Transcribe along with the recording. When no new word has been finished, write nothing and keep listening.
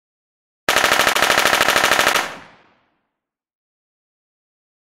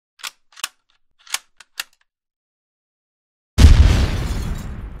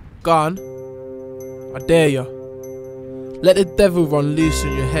Gone. I dare ya. Let the devil run loose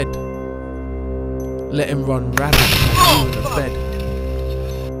in your head. Let him run ragged you in the bed.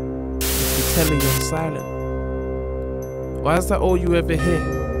 If you tell me you're silent, why is that all you ever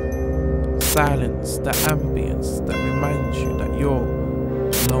hear? Silence, that ambience that reminds you that you're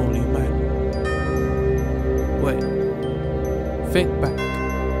a lonely man. Wait, think back.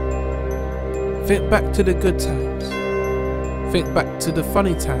 Think back to the good times. Think back to the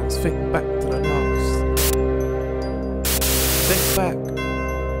funny times. Think back to the laughs. Think back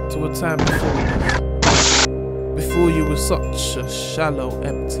to a time before you were such a shallow,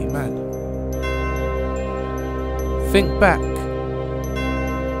 empty man. Think back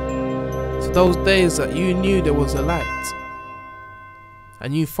to those days that you knew there was a light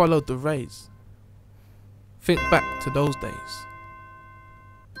and you followed the rays. Think back to those days.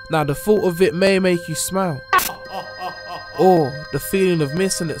 Now the thought of it may make you smile, or the feeling of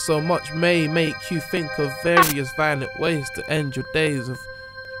missing it so much may make you think of various violent ways to end your days of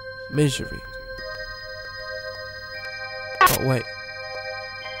misery. But wait,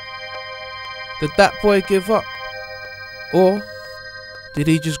 did that boy give up? Or did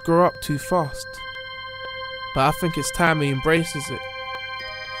he just grow up too fast? But I think it's time he embraces it.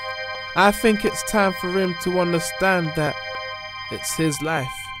 I think it's time for him to understand that it's his life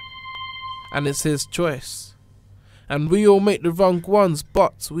and it's his choice. And we all make the wrong ones,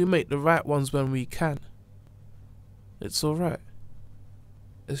 but we make the right ones when we can. It's alright.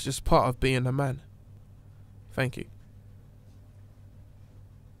 It's just part of being a man. Thank you.